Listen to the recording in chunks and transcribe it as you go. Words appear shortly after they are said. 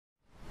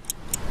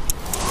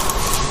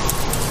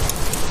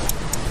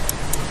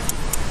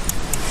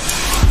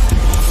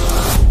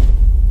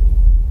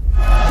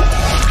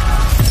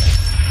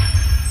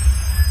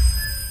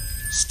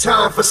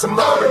Time for some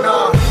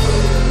R&R.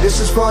 This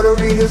is for the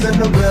readers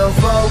and the real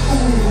folk.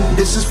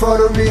 This is for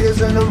the readers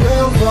and the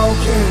real folk.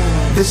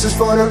 This is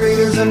for the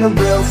readers and the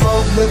real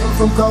folk living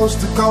from coast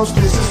to coast.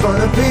 This is for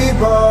the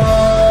people.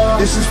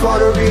 This is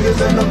for the readers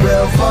and the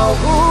real folk.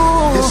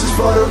 This is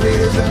for the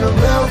readers and the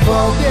real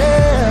folk.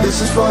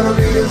 This is for the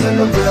readers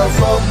and the real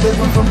folk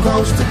living from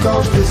coast to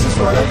coast. This is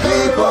for the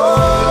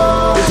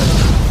people.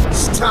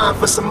 It's time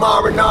for some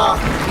R&R.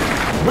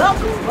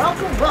 Welcome,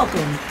 welcome,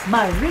 welcome,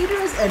 my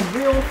readers and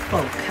real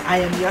folk. I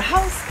am your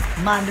host,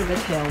 Monda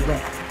Raquel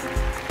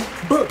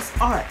Webb. Books,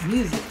 art,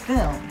 music,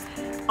 film,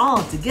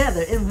 all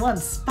together in one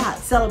spot,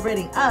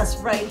 celebrating us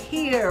right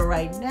here,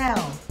 right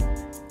now.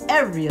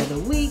 Every other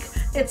week,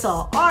 it's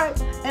all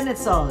art and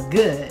it's all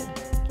good.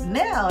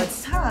 Now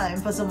it's time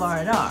for some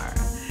R&R.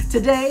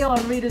 Today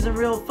on Readers and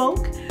Real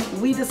Folk,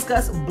 we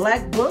discuss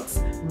Black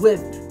books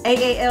with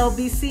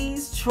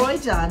AALBCs Troy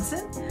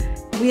Johnson.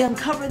 We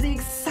uncover the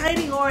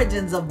exciting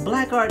origins of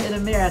Black art in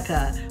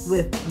America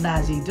with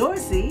Najee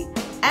Dorsey,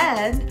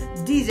 and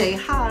DJ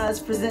Haas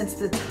presents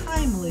the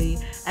timely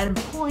and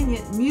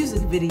poignant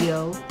music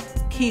video,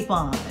 Keep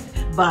On,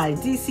 by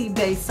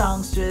DC-based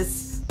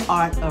songstress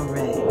Art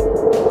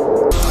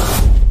Aure.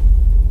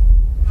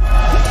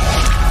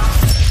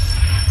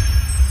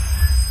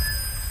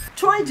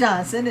 Troy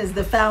Johnson is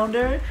the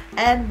founder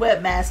and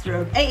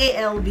webmaster of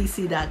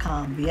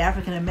AALBC.com, the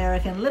African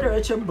American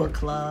Literature Book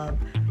Club.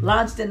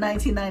 Launched in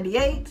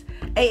 1998,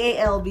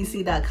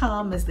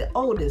 AALBC.com is the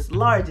oldest,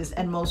 largest,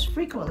 and most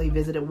frequently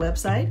visited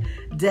website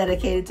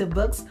dedicated to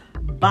books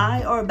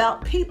by or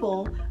about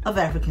people of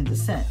African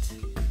descent.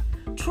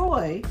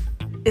 Troy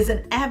is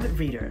an avid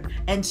reader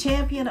and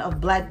champion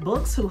of Black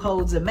books who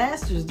holds a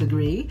master's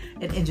degree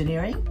in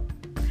engineering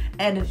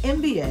and an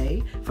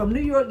MBA from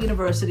New York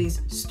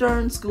University's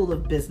Stern School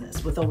of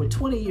Business with over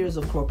 20 years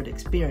of corporate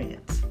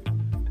experience.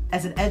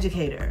 As an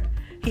educator,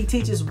 he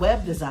teaches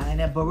web design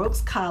at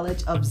Baruch's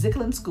College of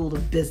Zicklin School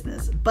of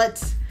Business,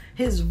 but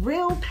his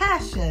real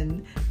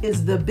passion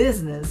is the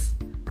business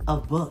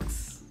of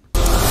books.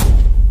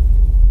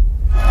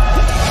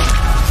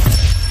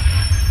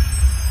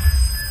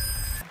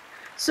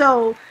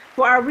 So,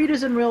 for our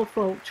readers and real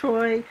folk,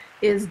 Troy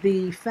is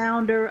the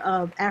founder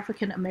of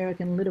African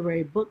American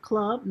Literary Book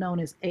Club, known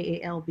as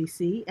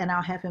AALBC, and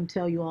I'll have him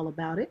tell you all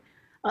about it.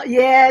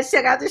 Yeah,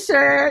 check out the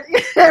shirt.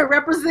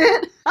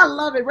 Represent. I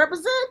love it.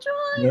 Represent,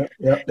 Troy.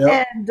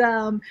 Yeah. And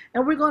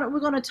we're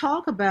gonna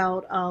talk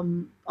about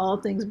all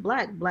things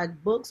Black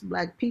books,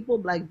 Black people,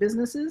 Black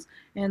businesses.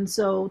 And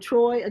so,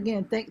 Troy,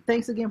 again,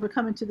 thanks again for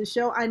coming to the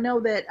show. I know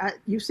that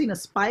you've seen a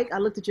spike. I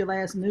looked at your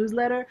last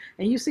newsletter,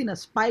 and you've seen a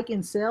spike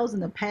in sales in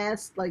the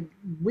past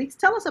weeks.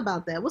 Tell us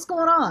about that. What's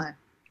going on?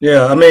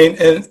 Yeah, I mean,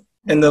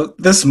 in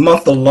this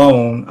month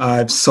alone,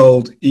 I've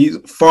sold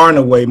far and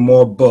away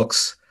more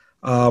books.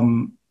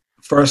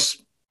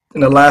 First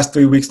in the last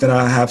 3 weeks than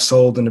I have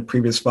sold in the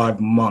previous 5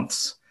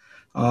 months.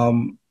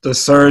 The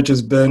surge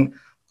has been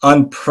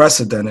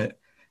unprecedented,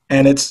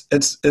 and it's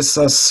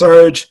a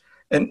surge,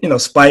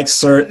 and spike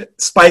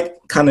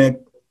kind of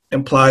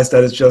implies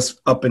that it's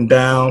just up and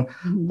down,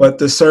 but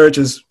the surge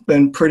has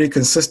been pretty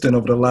consistent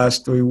over the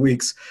last 3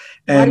 weeks.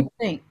 And what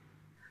do you think?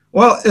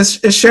 Well, it's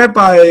shared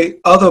by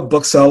other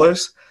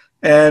booksellers,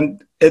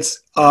 and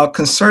it's a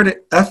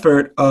concerted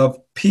effort of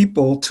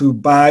people to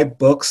buy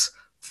books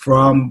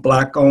from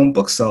Black-owned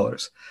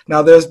booksellers.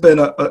 Now, there's been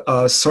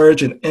a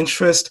surge in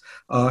interest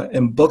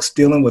in books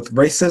dealing with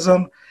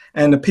racism,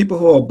 and the people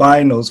who are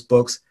buying those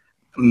books,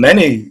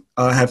 many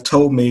have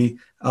told me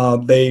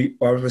they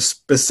are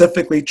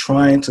specifically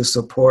trying to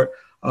support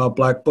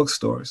Black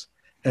bookstores,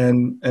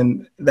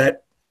 and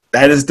that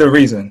is the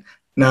reason.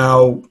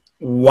 Now,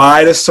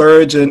 why the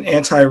surge in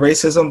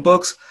anti-racism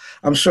books?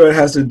 I'm sure it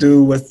has to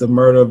do with the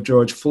murder of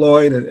George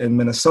Floyd in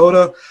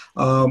Minnesota.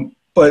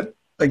 But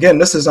again,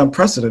 this is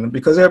unprecedented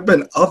because there have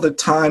been other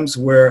times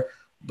where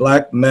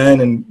Black men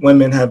and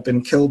women have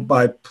been killed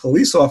by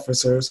police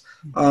officers.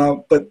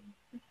 But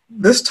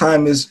this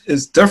time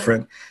is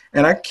different.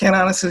 And I can't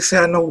honestly say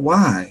I know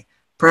why.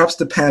 Perhaps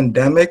the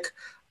pandemic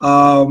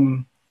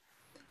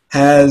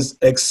has,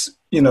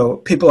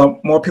 more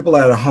people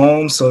are at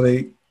home, so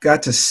they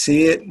got to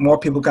see it. More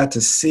people got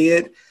to see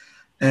it.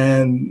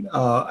 And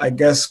I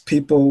guess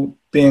people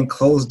being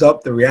closed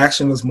up, the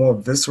reaction was more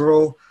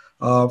visceral,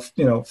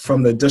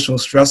 from the additional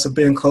stress of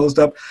being closed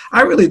up.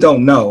 I really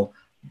don't know,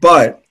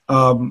 but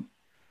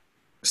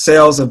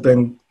sales have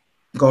been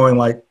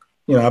going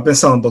I've been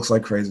selling books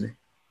like crazy.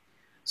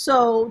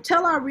 So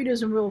tell our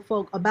readers and real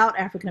folk about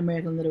African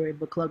American Literary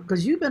Book Club,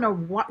 because you've been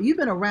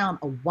around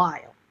a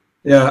while.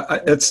 Yeah,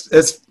 it's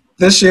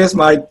this year's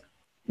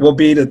will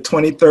be the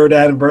 23rd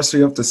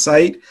anniversary of the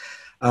site.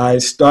 I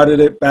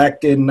started it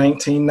back in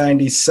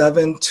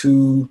 1997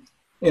 to,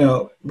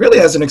 really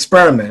as an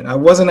experiment. I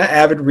wasn't an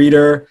avid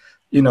reader.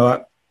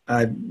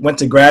 I went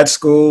to grad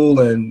school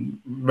and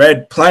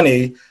read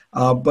plenty,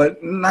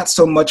 but not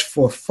so much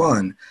for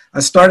fun.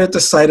 I started the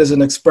site as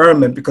an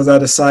experiment because I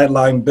had a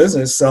sideline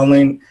business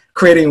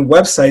creating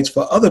websites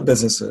for other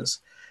businesses.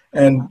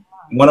 And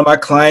one of my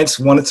clients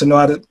wanted to know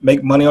how to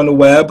make money on the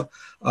web.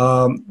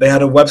 They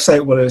had a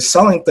website where they're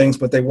selling things,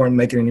 but they weren't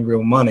making any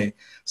real money.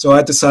 So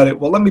I decided,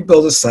 well, let me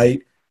build a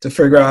site to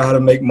figure out how to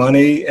make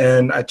money.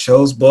 And I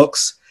chose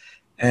books,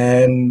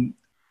 and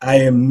I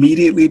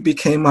immediately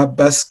became my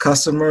best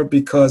customer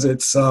because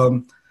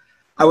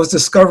I was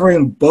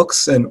discovering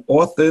books and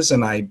authors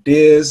and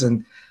ideas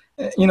and,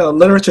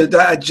 literature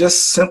that I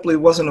just simply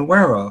wasn't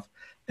aware of.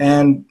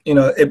 And,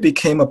 it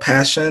became a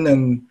passion.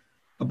 And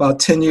about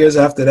 10 years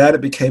after that,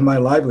 it became my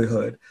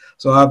livelihood.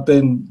 So I've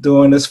been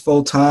doing this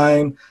full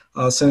time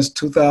since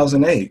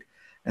 2008.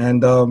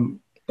 And,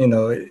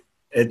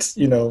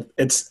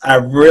 I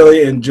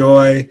really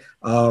enjoy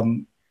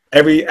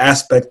every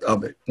aspect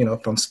of it,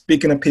 from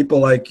speaking to people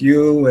like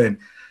you. And,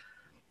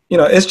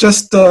 it's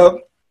just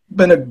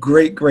been a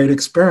great, great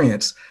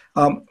experience.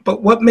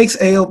 But what makes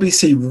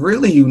AALBC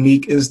really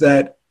unique is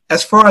that,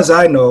 as far as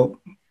I know,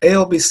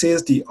 AALBC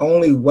is the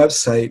only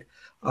website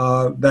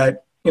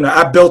that,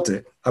 I built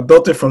it. I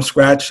built it from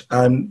scratch.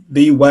 I'm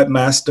the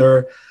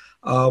webmaster.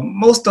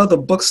 Most other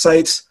book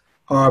sites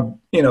are,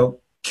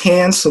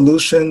 canned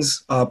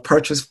solutions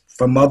purchased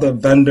from other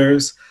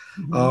vendors.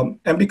 Mm-hmm.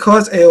 And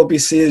because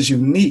AALBC is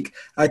unique,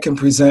 I can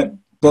present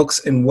books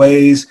in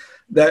ways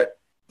that,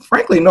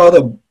 frankly, no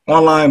other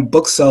online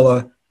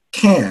bookseller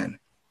can.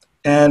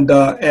 And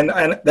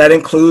that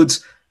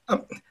includes,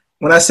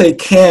 when I say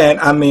can,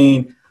 I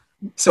mean,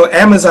 so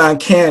Amazon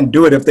can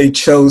do it if they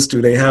chose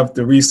to. They have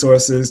the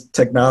resources,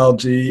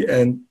 technology,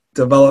 and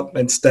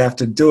development staff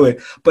to do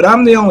it. But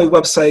I'm the only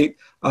website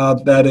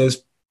that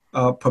is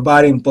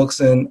providing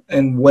books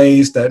in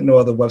ways that no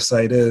other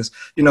website is.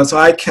 So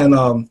I can,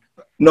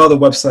 no other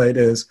website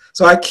is.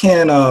 So I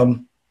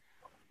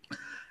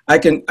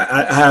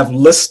have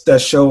lists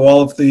that show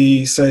all of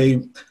the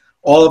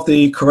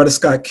Coretta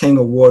Scott King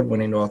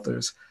award-winning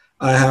authors.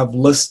 I have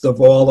lists of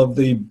all of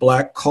the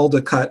Black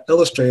Caldecott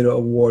Illustrator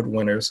Award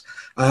winners.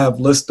 I have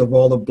lists of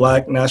all the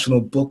Black National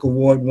Book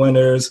Award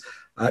winners.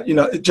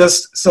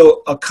 Just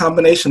so a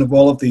combination of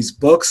all of these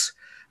books.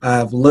 I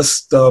have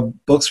lists of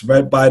books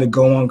read by the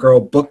Go On Girl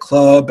Book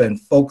Club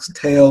and Folks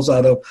Tales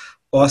out of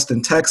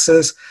Austin,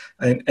 Texas,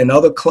 and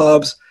other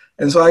clubs.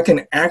 And so I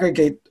can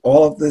aggregate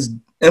all of this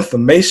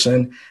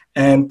information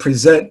and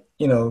present,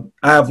 I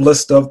have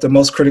lists of the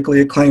most critically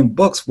acclaimed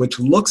books,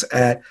 which looks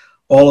at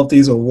all of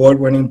these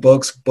award-winning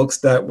books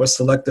that were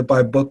selected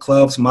by book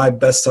clubs, my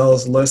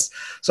bestsellers list.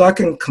 So I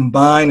can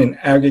combine and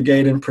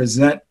aggregate and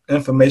present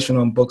information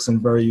on books in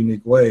very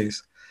unique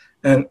ways.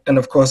 And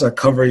of course, I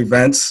cover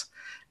events,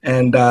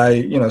 and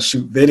I,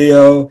 shoot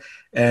video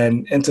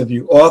and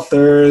interview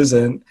authors.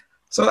 And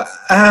so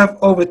I have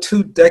over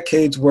 2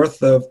 decades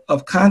worth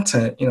of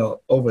content,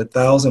 over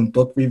 1,000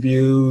 book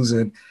reviews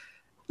and,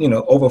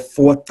 over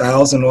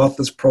 4,000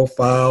 authors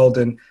profiled.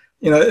 And,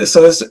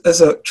 so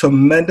it's a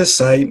tremendous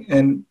site.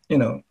 And,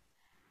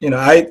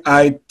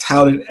 I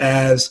tout it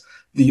as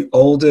the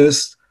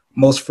oldest,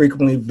 most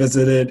frequently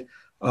visited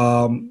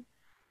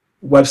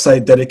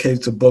website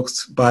dedicated to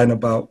books by and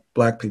about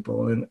Black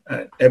people. And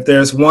if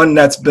there's one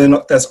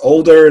that's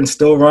older and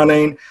still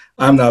running,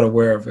 I'm not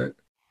aware of it.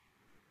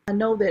 I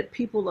know that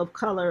people of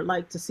color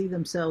like to see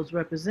themselves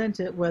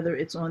represented, whether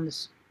it's on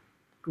the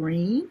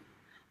screen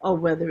or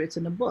whether it's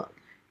in a book.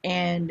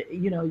 And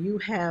you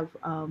have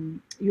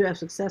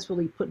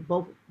successfully put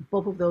both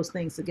of those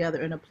things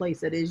together in a place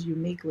that is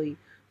uniquely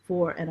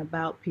for and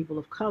about people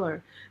of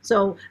color.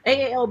 So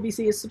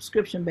AALBC is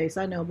subscription based,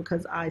 I know,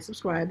 because I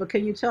subscribe. But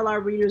can you tell our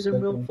readers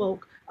and real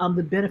folk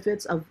the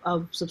benefits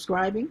of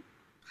subscribing?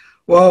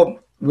 Well,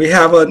 we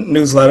have a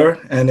newsletter,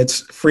 and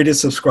it's free to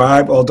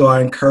subscribe, although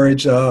I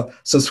encourage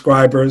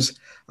subscribers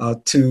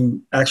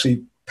to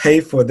actually pay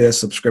for their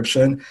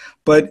subscription.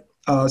 But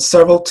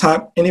several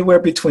times, anywhere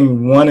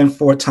between 1 and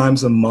 4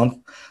 times a month,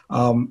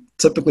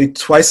 typically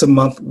twice a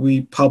month,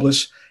 we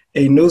publish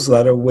a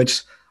newsletter,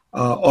 which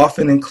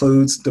often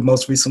includes the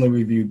most recently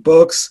reviewed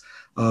books,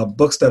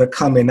 books that are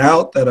coming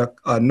out that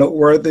are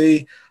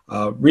noteworthy,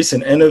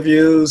 recent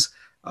interviews,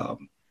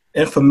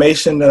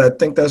 information that I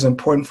think that's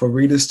important for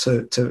readers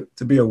to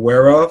be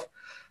aware of.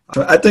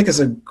 I think it's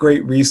a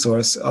great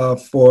resource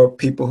for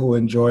people who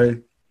enjoy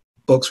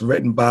books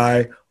written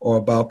by or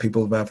about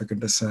people of African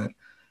descent.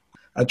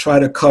 I try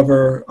to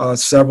cover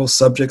several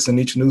subjects in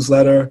each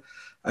newsletter.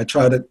 I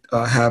try to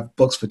have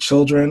books for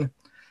children.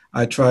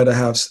 I try to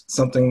have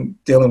something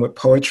dealing with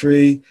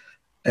poetry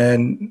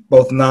and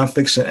both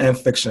nonfiction and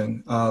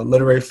fiction,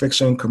 literary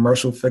fiction,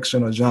 commercial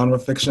fiction, or genre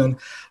fiction.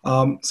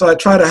 So I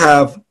try to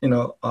have,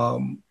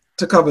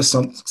 to cover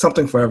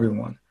something for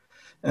everyone.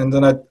 And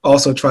then I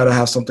also try to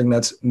have something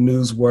that's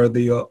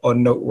newsworthy or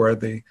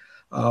noteworthy.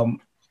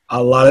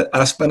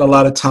 I spend a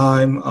lot of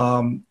time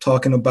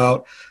talking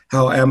about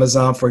how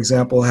Amazon, for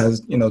example, has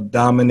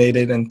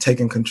dominated and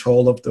taken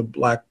control of the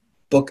Black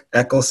book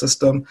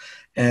ecosystem,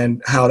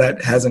 and how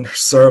that hasn't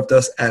served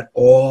us at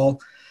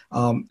all.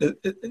 So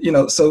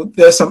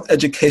there's some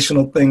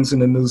educational things in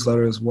the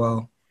newsletter as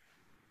well.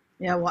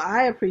 Yeah, well,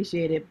 I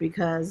appreciate it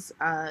because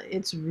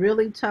it's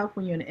really tough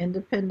when you're an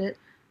independent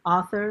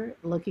author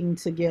looking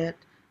to get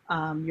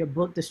your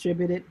book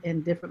distributed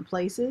in different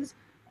places.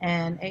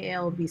 And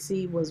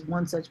AALBC was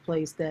one such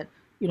place that,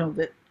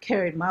 that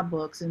carried my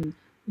books. And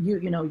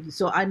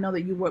so I know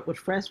that you work with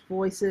fresh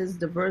voices,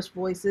 diverse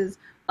voices,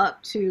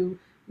 up to,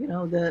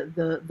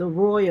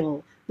 the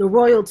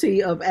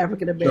royalty of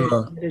African American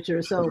Sure.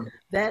 literature. So Sure.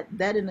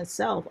 that in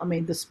itself, I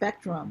mean, the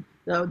spectrum,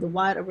 the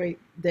wide array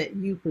that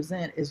you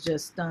present is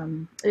just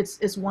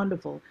it's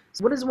wonderful.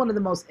 So what is one of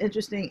the most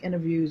interesting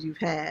interviews you've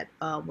had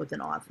with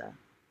an author?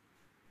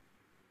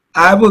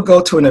 I would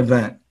go to an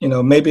event.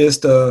 Maybe it's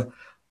the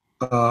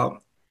uh,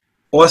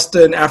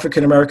 Austin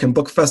African American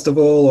Book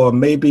Festival, or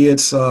maybe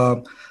it's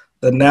the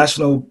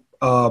National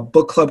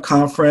Book Club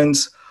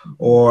Conference,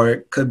 or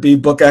it could be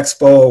Book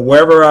Expo.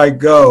 Wherever I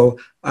go,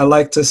 I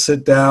like to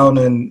sit down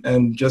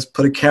and just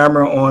put a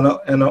camera on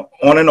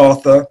an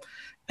author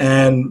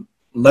and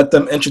let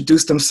them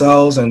introduce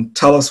themselves and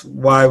tell us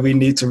why we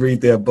need to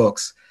read their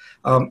books.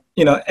 And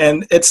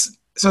it's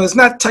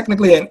not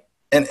technically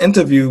an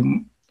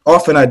interview.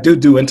 Often I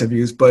do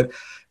interviews, but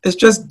it's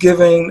just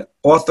giving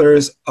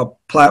authors a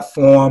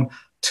platform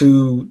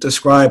to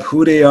describe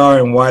who they are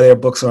and why their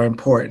books are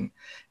important.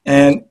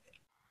 And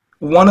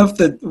one of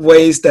the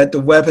ways that the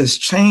web has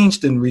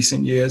changed in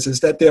recent years is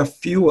that there are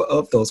fewer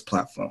of those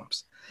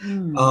platforms.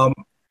 Mm. Um,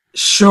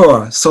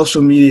 sure,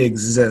 social media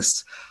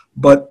exists,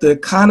 but the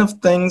kind of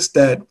things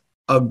that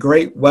a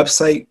great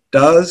website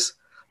does,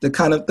 the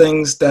kind of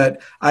things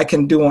that I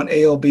can do on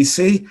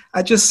ALBC,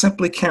 I just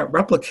simply can't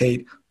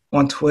replicate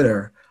on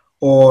Twitter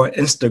or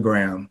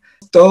Instagram.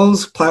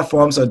 Those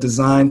platforms are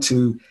designed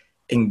to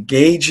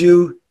engage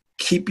you,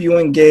 keep you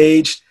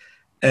engaged,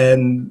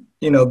 and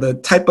the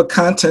type of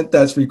content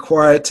that's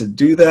required to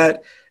do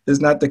that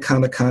is not the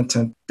kind of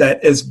content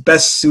that is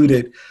best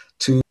suited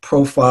to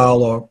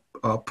profile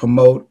or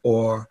promote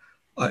or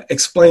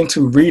explain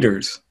to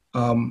readers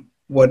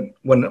what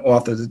an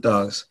author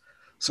does.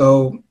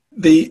 So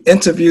the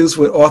interviews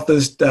with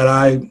authors that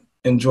I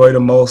enjoy the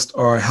most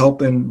are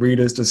helping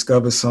readers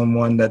discover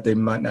someone that they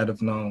might not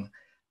have known.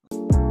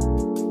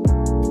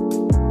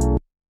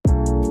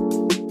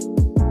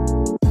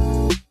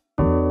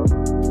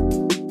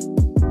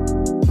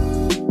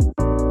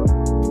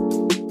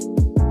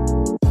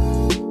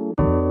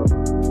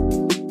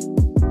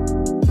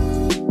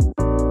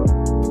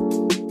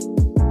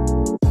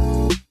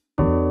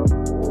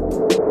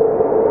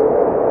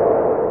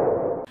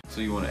 So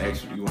you want to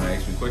ask me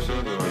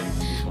questions, or you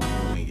just want to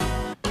wing it?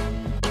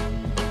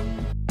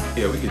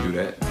 Yeah, we can do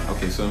that.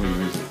 Okay, so let me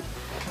revisit.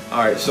 All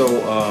right,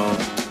 so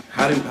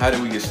how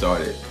did we get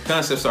started? The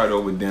concept started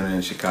over dinner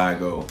in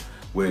Chicago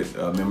with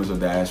members of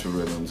Diaspora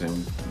Rhythms,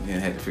 and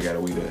had to figure out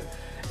a way to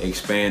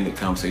expand the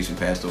conversation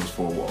past those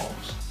four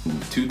walls. In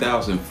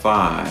 2005,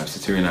 my wife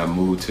Satiri and I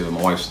moved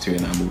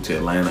to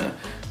Atlanta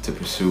to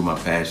pursue my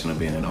passion of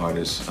being an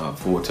artist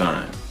full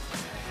time.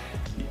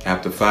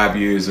 After 5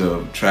 years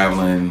of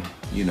traveling,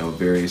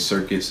 various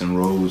circuits and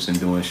roads and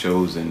doing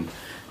shows and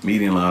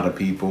meeting a lot of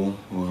people,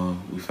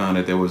 we found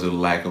that there was a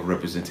lack of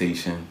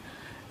representation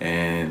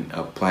and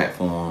a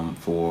platform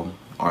for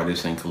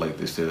artists and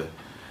collectors to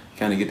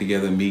kind of get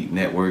together, meet,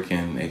 network,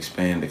 and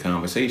expand the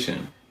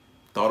conversation.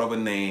 Thought of a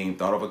name,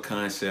 thought of a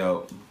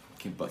concept,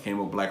 came up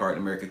with Black Art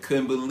in America.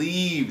 Couldn't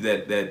believe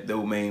that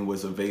domain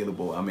was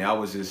available. I mean, I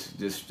was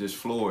just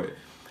floored.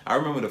 I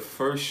remember the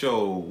first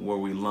show where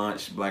we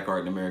launched Black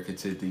Art in America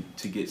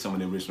to get some of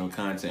the original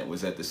content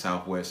was at the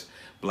Southwest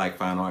Black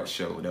Fine Arts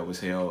Show that was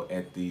held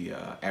at the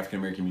African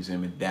American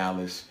Museum in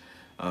Dallas,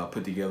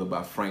 put together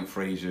by Frank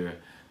Frazier,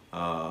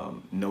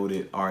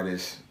 noted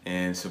artist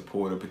and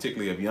supporter,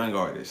 particularly of young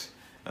artists.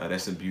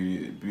 That's the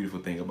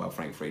beautiful thing about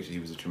Frank Frazier. He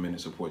was a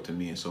tremendous support to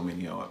me and so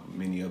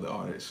many other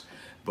artists.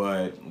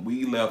 But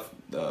we left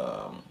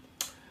the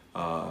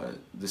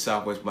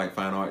Southwest Black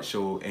Fine Arts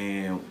Show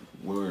and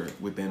were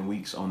within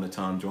weeks on the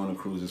Tom Joyner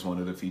cruise as one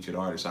of the featured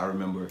artists. I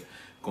remember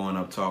going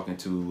up talking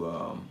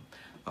to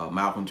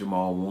Malcolm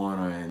Jamal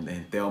Warner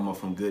and Thelma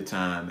from Good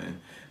Time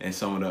and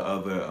some of the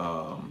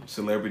other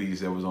celebrities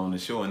that was on the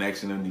show, and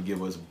asking them to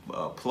give us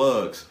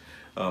plugs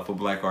for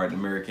Black Art in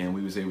America, and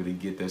we was able to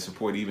get their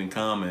support. Even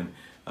Common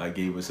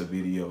gave us a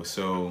video.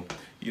 So,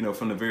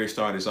 from the very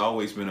start, it's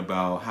always been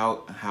about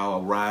how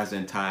a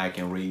rising tide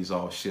can raise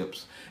all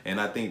ships.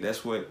 And I think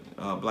that's what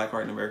Black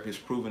Art in America has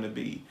proven to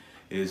be,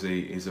 is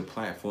a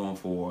platform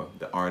for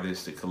the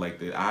artists, the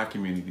collector, our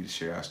community to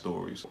share our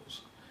stories.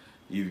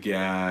 You've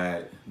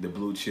got the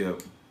blue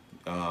chip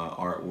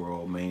art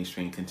world,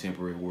 mainstream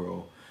contemporary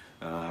world.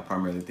 I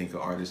primarily think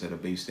of artists that are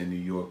based in New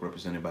York,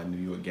 represented by New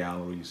York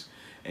galleries.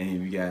 And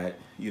you got,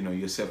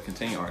 your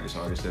self-contained artists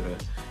that are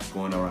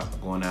going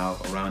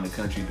out around the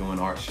country doing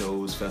art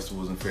shows,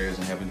 festivals, and fairs,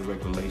 and having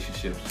direct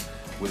relationships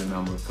with a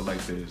number of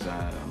collectors.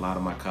 A lot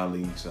of my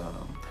colleagues,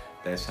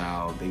 that's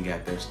how they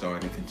got their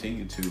start and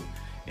continue to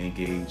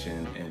engage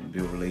and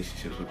build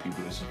relationships with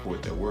people to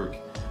support their work.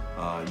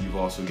 You've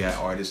also got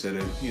artists that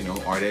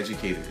are, art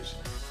educators,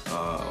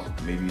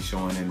 maybe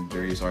showing in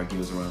various art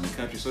guilds around the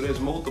country. So there's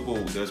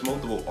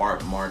multiple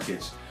art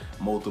markets,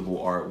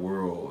 multiple art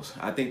worlds.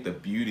 I think the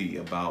beauty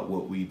about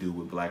what we do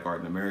with Black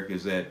Art in America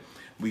is that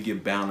we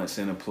get balance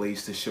in a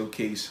place to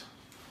showcase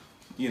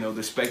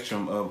the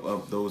spectrum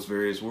of those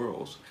various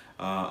worlds.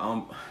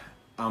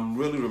 I'm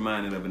really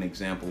reminded of an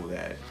example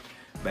that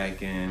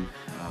back in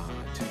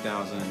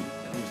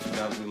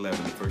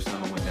 2011, the first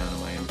time I went down to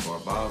Miami for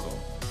Art Basel,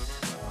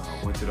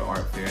 went to the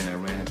art fair and I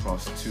ran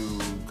across two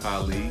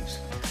colleagues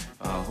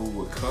who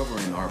were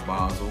covering Art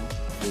Basel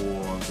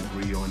for the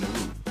Griot and the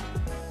Root.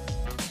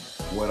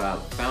 What I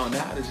found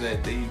out is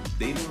that they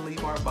didn't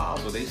leave Art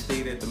Basel. They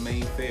stayed at the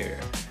main fair.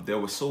 There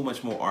was so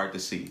much more art to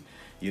see.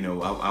 I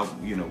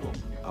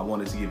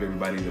wanted to give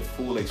everybody the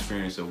full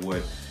experience of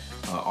what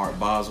Art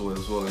Basel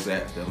as well as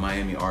that the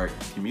Miami art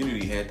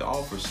community had to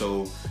offer.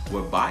 So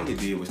what Baya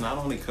did was not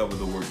only cover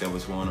the work that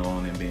was going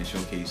on and being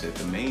showcased at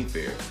the main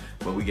fair,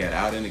 but we got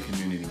out in the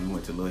community. We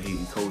went to Little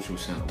Haiti Cultural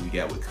Center. We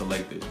got with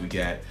collectors. We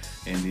got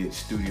and did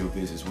studio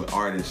visits with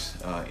artists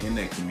in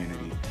that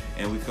community.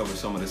 And we covered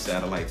some of the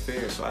satellite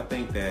fairs. So I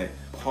think that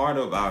part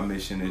of our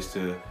mission is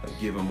to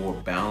give a more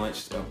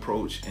balanced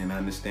approach and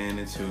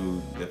understanding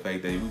to the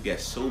fact that we've got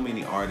so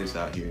many artists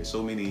out here,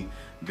 so many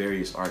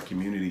various art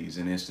communities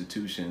and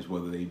institutions,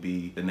 whether they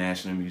be the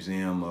National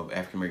Museum of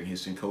African American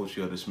History and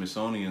Culture or the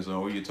Smithsonian's,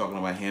 or you're talking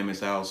about Hammond's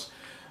House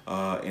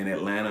in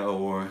Atlanta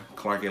or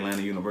Clark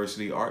Atlanta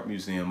University Art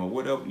Museum or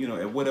whatever,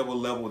 at whatever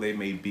level they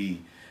may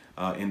be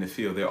in the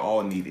field, they're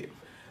all needed.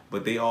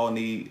 But they all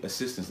need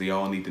assistance. They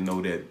all need to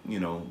know that,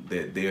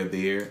 that they're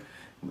there.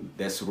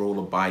 That's the role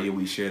of Baya.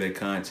 We share their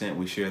content,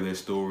 we share their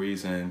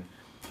stories, and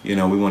we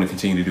want to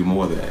continue to do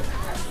more of that.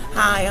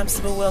 Hi, I'm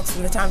Sybil Wilkes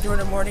from the Tom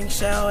Jordan Morning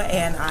Show,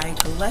 and I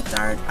collect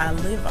art, I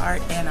live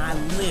art, and I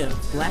live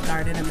Black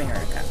art in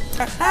America.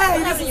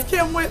 Hey, this is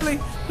Kim Whitley.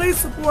 Please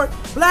support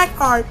Black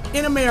art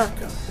in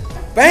America.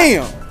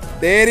 Bam!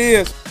 There it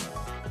is.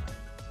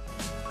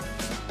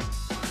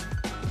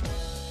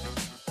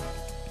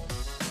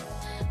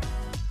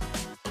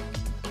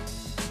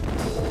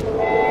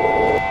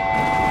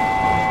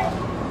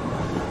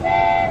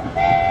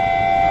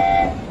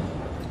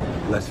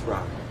 Let's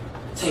rock.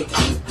 Take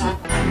this.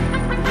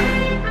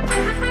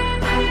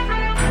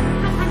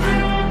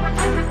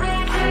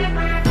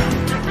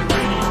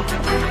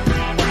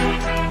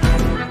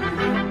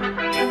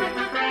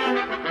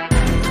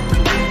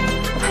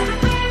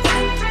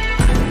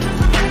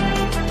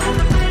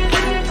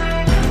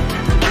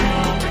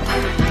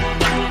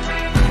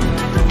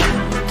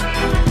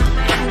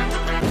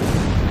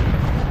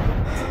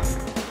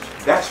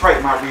 That's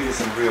right, my readers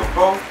and real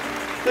folk.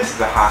 This is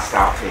a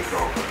hostile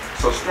takeover.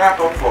 So strap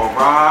up for a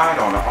ride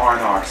on the Art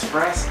Aure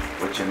Express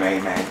with your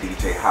main man,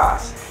 DJ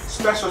Haas.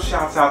 Special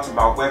shouts out to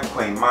my web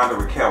queen, Monda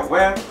Raquel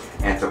Webb,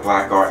 and to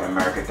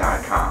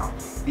blackartinamerica.com.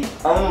 The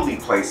only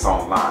place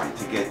online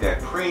to get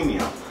that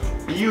premium,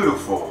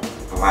 beautiful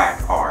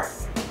black art.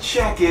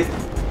 Check it.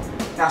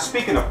 Now,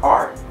 speaking of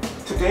art,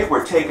 today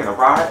we're taking a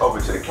ride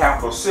over to the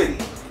capital city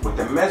with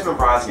the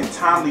mesmerizing and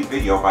timely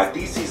video by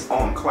DC's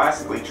own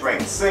classically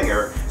trained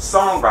singer,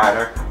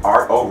 songwriter,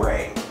 Art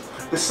Aure.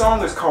 The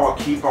song is called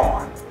Keep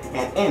On,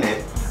 and in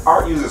it,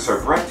 Art uses her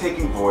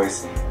breathtaking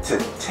voice to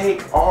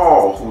take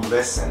all who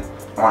listen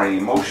on an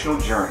emotional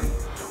journey,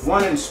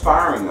 one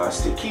inspiring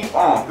us to keep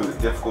on through the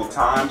difficult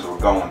times we're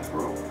going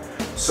through.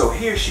 So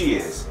here she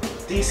is,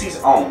 DC's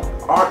own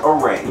Art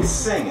Aure,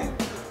 singing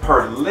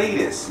her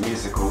latest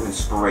musical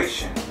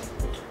inspiration,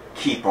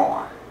 Keep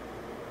On.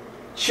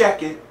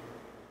 Check it.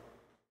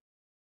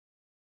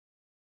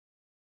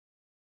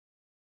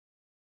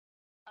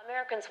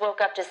 Americans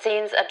woke up to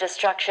scenes of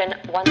destruction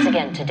once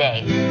again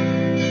today.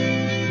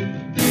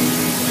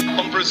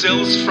 On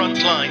Brazil's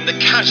front line, the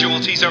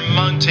casualties are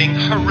mounting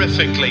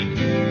horrifically.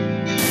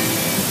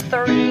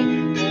 30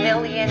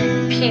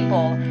 million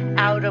people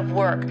out of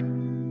work.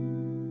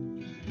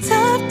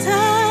 Tough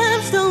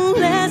times don't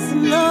last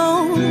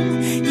long.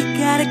 You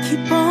gotta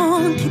keep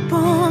on, keep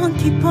on,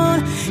 keep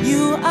on.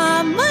 You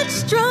are much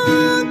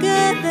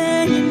stronger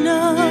than you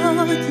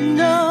know, you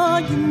know,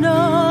 you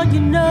know, you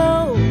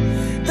know.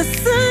 The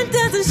sun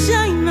doesn't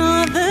shine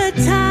all the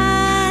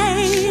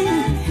time.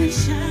 Shine,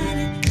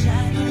 shine,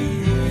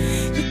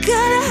 shine. You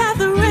gotta have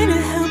the rain to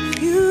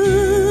help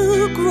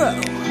you grow.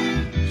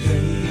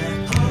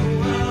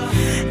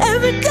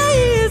 Every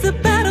day is a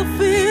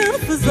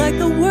battlefield. Feels like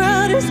the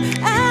world is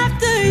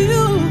after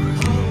you.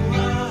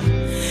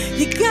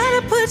 You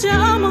gotta put your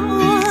armor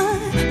on.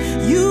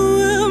 You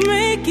will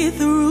make it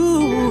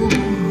through.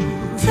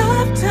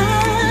 Tough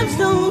times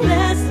don't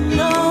last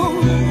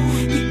long.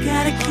 You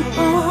gotta keep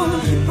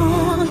on, keep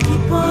on,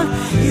 keep on.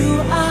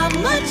 You are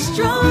much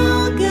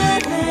stronger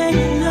than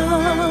you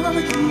know,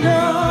 you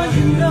know,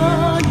 you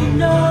know, you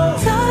know.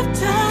 Tough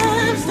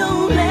times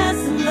don't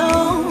last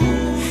long.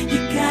 You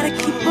gotta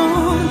keep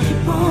on,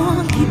 keep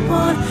on, keep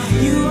on.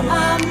 You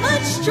are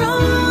much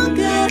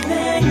stronger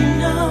than you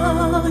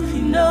know,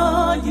 you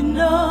know, you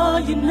know,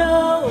 you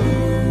know.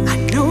 I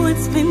know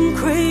it's been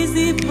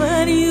crazy,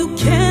 but you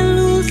can't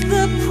lose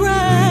the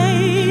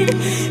pride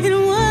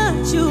in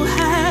what you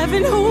have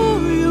and who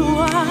you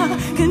are.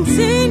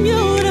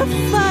 Continue to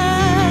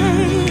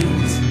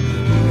fight.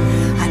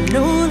 I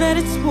know that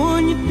it's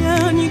worn you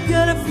down. You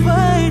gotta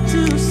fight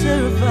to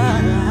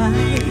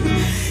survive.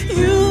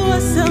 You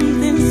are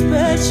something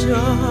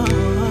special.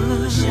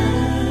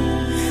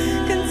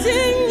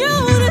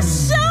 Continue to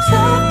show.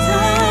 Tough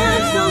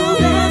times don't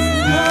last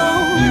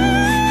long.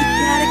 You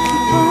gotta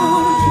keep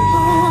on, keep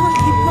on,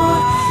 keep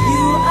on.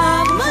 You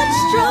are much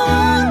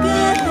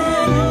stronger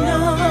than you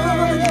know,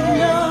 you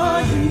know,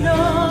 you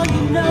know,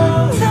 you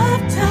know.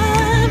 Tough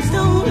times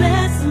don't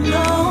last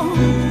long.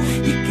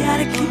 You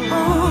gotta keep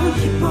on,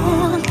 keep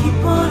on,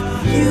 keep on.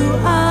 You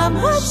are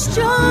much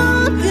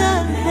stronger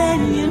than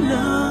you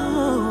know.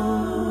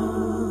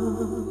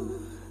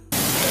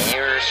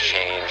 Years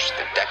change,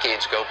 the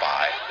decades go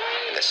by,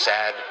 and the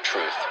sad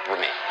truth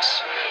remains.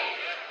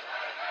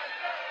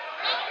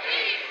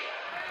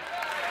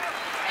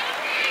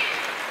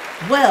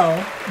 Well,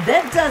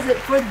 that does it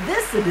for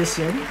this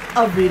edition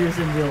of Readers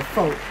and Real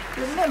Folk.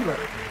 Remember,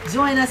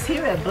 join us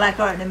here at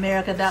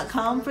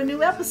blackartinamerica.com for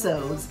new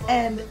episodes.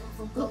 And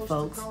look,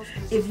 folks,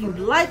 if you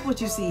like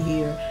what you see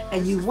here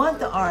and you want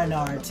the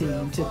R&R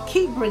team to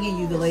keep bringing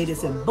you the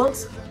latest in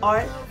books,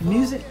 art,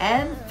 music,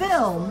 and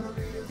film,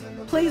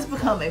 please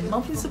become a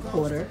monthly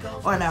supporter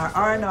on our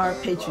R&R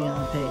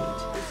Patreon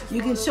page.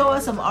 You can show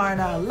us some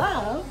R&R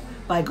love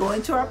by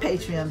going to our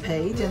Patreon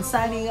page and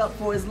signing up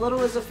for as little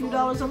as a few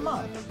dollars a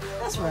month.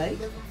 That's right.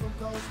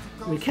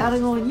 We're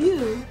counting on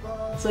you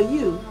so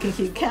you can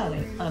keep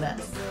counting on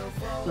us.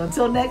 So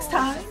until next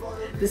time,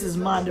 this is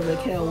Monda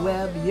Raquel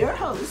Webb, your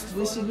host,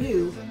 wishing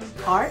you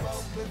art,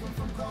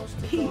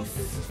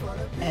 peace,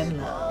 and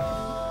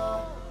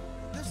love.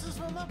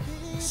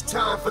 It's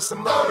time for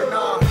some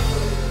R&R.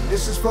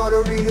 This is for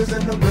the readers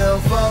and the real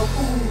folk.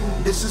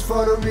 This is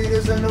for the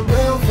readers and the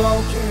real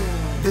folk.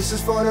 This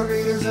is for the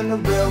readers and the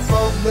real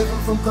folk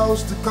living from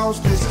coast to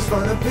coast. This is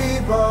for the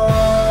people.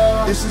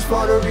 This is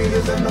for the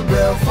readers and the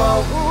real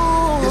folk.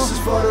 This is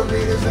for the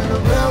readers and the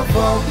real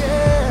folk.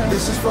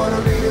 This is for the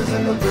readers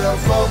and the real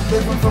folk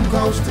living from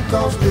coast to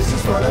coast. This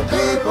is for the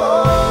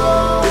people.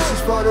 This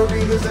is for the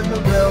readers and the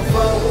real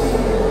folk.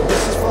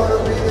 This is for the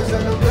readers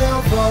and the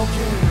real folk.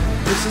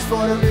 This is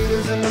for the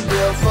readers and the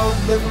real folk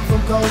living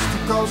from coast to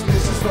coast.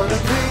 This is for the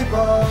people.